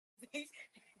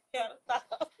Gotta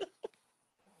stop.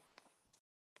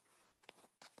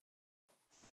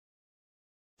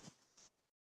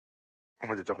 I'm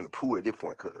gonna just jump in the pool at this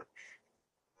point, cause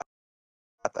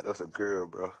I thought that was a girl,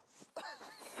 bro.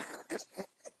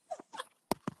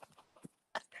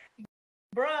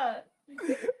 Bruh, you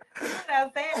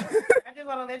not saying I just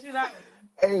want to let you know.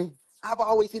 Hey, I've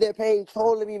always see that page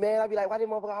trolling me, man. I be like, why this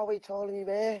motherfucker always trolling me,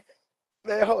 man?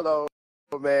 Man, hold on,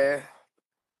 man.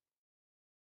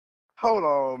 Hold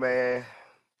on, man.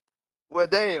 Well,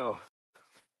 damn.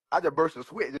 I just burst a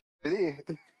sweat just in.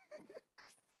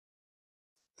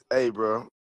 Hey, bro.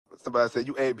 Somebody said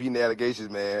you ain't beating the allegations,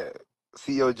 man.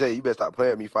 COJ, you better stop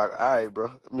playing with me. All right, bro.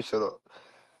 Let me shut up.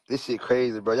 This shit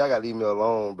crazy, bro. Y'all gotta leave me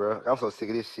alone, bro. I'm so sick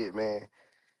of this shit, man.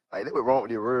 Like, they were wrong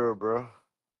with the real, bro.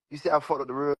 You see how I fucked up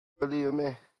the real deal,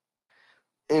 man?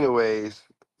 Anyways,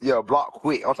 yeah, block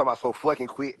quick. I'm talking about so fucking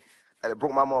quick that it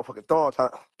broke my motherfucking thumb.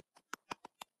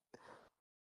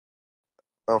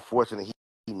 Unfortunately,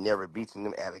 he never beats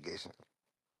them allegations.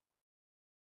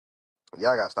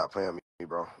 Y'all gotta stop playing with me,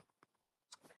 bro.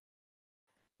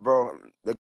 Bro,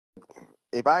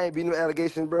 if I ain't beating them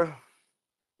allegations, bro,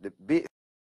 the bitch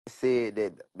said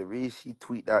that the reason she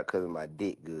tweaked out because of my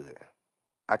dick good.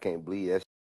 I can't believe that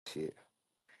shit.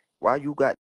 Why you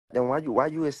got then why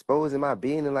you exposing my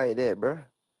business like that, bro?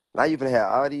 Now you finna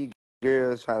have all these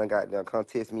girls trying to goddamn come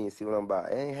test me and see what I'm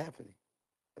about. It ain't happening.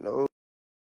 No,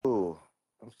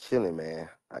 I'm chilling, man.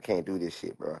 I can't do this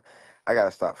shit, bro. I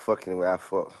gotta stop fucking the way I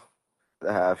fuck.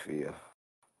 That's how I feel.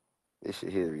 This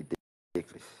shit here is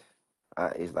ridiculous.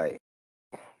 It's like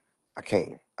I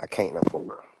can't no more,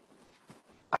 bro.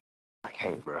 I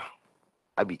can't, bro.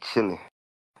 I be chilling.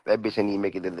 That bitch ain't even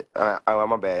make it to.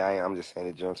 My bad. I'm just saying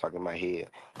the gym talking in my head.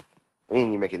 We ain't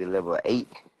even make it to level 8.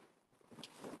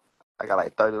 I got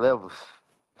like 30 levels.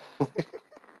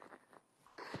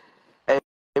 Hey,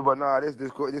 but nah, this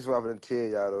is what I'm gonna tell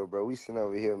y'all though, bro. We sitting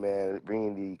over here, man,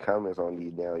 bringing these comments on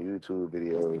these damn YouTube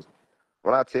videos.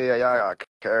 When I tell y'all got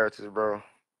characters, bro,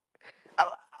 I,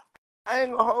 I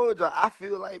ain't gonna hold y'all. I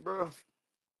feel like, bro,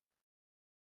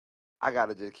 I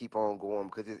gotta just keep on going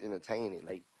because it's entertaining.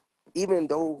 Like, even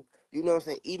though, you know what I'm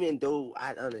saying, even though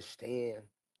I understand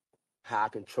how I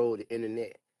control the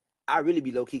internet, I really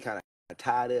be low key kind of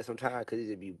tired of it sometimes because it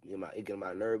just be it get on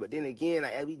my nerve. But then again,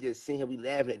 like, as we just sitting here, we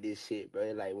laughing at this shit,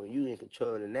 bro. Like, when you in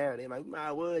control of the narrative, like, you might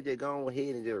as well just go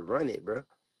ahead and just run it, bro.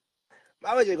 Might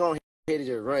as well just go ahead and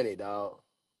just run it, dog.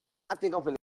 I think I'm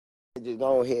finna just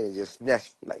go ahead and just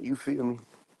snatch, like, you feel me?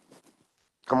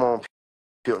 Come on,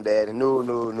 pimp daddy. No,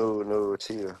 no, no, no,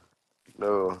 chill.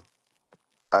 No.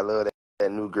 I love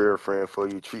that new girlfriend for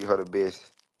you. Treat her the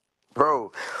best.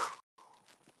 Bro,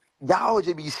 y'all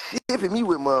just be shipping me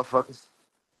with motherfuckers.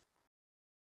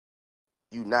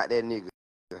 You not that nigga.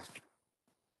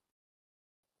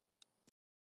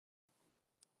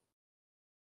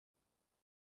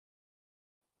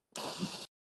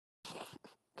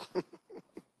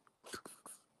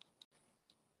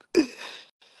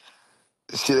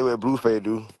 Shit what Blueface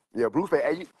do. Yeah, Blueface.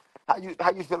 Hey,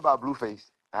 how you feel about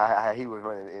Blueface? How he was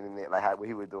running the internet, like what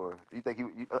he was doing. You think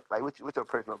like what's your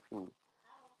personal opinion?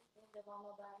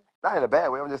 Not in a bad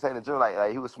way. I'm just saying the general,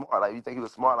 like he was smart. Like you think he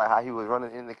was smart, like how he was running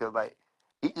the internet, cause like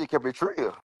he just kept it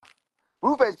real.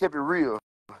 Blueface kept it real.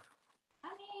 I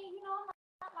mean, I'm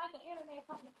not like an internet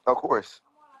person. Of course.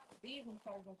 I'm more like a business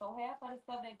person. So half of the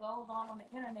stuff that goes on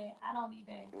the internet, I don't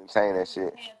even I'm saying that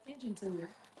shit. pay attention to it.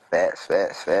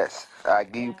 Facts. I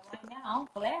give you. Like right now, I'm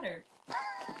flattered.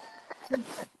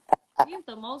 These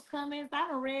the most comments I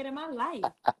done read in my life.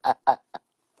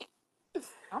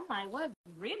 I'm like, what's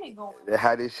really going That on?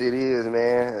 how this shit is,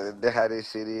 man. That how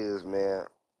this shit is, man.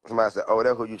 Somebody said, "Oh,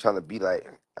 that's who you trying to be like."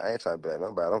 I ain't trying to be like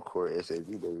nobody. I'm Corey SAV,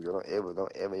 baby. Don't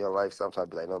ever in your life stop trying to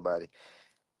be like nobody.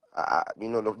 You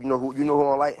know who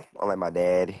I like? I like my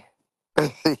daddy.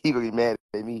 He gonna be mad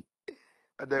at me.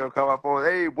 My dad gonna call my phone.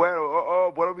 Hey,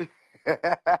 bueno, boy, don't be.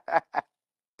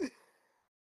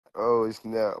 Oh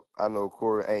snap! I know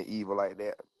Corey ain't evil like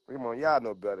that. Come on, y'all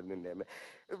know better than that, man.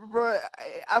 Bro,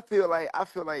 I feel like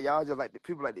y'all just like the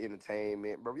people like the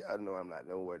entertainment, bro. Y'all know I'm not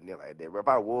nowhere near like that, bro. If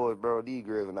I was, bro, these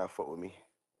girls would not fuck with me.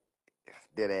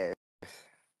 Dead ass.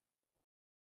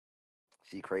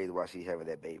 She crazy while she having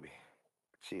that baby.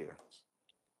 Chill.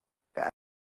 God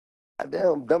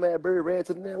damn, dumbass bird ran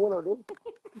to the damn window, dude.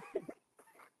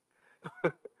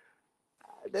 God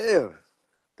damn.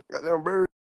 Goddamn bird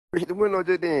hit the window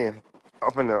just then.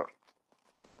 Up and up.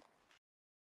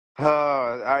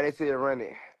 All right, they said run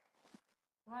it.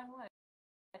 Run what?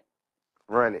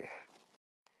 Run it.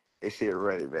 They said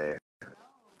run it, man.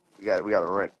 We gotta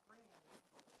run it.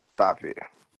 Stop it.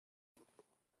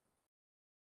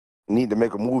 need to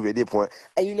make a movie at this point.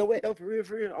 And you know what? Though, for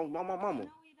real, on my mama. No,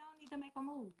 we don't need to make a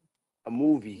movie. A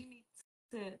movie. We need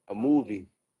to. A movie.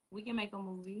 We can make a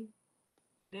movie.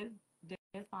 That's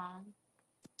fine.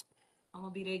 I'm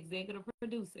gonna be the executive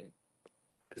producer.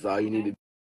 That's all you need to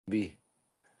be.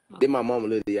 Then my mama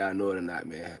live y'all know it or not,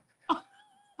 man.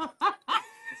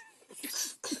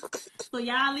 So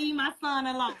y'all leave my son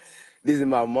alone. This is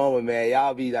my mama, man.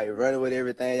 Y'all be like running with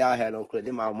everything y'all had on clip.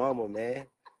 This my mama, man.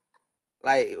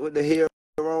 Like, what the hell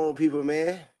wrong, people,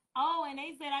 man? Oh, and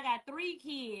they said I got 3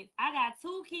 kids. I got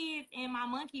 2 kids, and my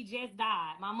monkey just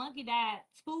died. My monkey died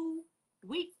 2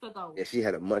 weeks ago. Yeah, she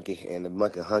had a monkey, and the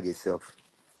monkey hung itself.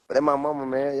 But then my mama,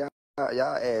 man,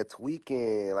 y'all ass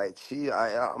tweaking. Like,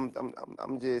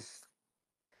 I'm just,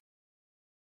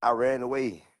 I ran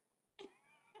away.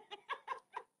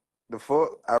 The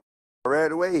fuck, I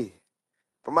ran away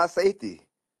for my safety.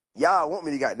 Y'all want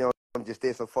me to goddamn just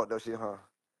say some fucked up shit, huh?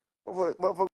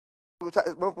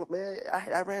 Motherfucker, man,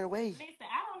 I ran away. Listen,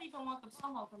 I don't even want the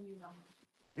promo from you no more.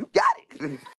 You got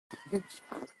it.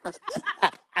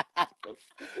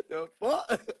 The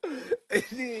fuck?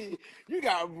 You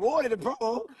got more than the promo.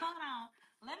 Hold on.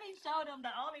 Let me show them the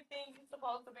only thing you're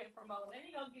supposed to be promoting. Let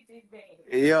me go get this bag.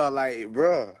 Yeah, like,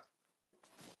 bruh.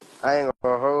 I ain't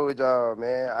gonna hold y'all,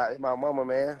 man. My mama,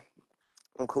 man.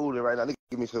 I'm cooling right now. Look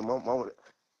at me, some mama. Look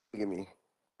at me.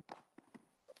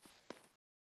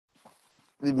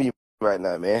 Look at me right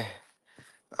now, man.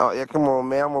 Oh yeah, come on,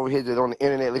 man. I'm over here just on the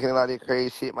internet looking at all this crazy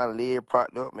shit. My leg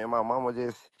propped up, man. My mama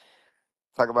just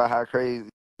talk about how crazy.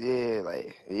 Yeah,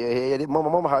 like yeah. This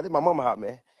mama house. This my mama house,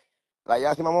 man. Like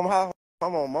y'all see my mama house.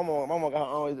 Mama got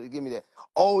always give me that.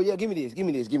 Oh yeah, give me this. That's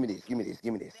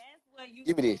what you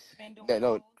Give me this. been doing That, the no,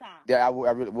 whole time. that I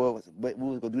really was, but we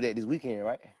was gonna do that this weekend,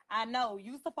 right? I know.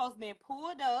 You supposed to be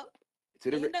pulled up To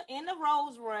the in the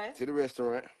Rolls Royce, to the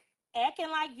restaurant,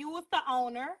 acting like you was the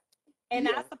owner, and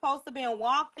Yeah. not supposed to be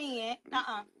walked in.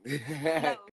 No.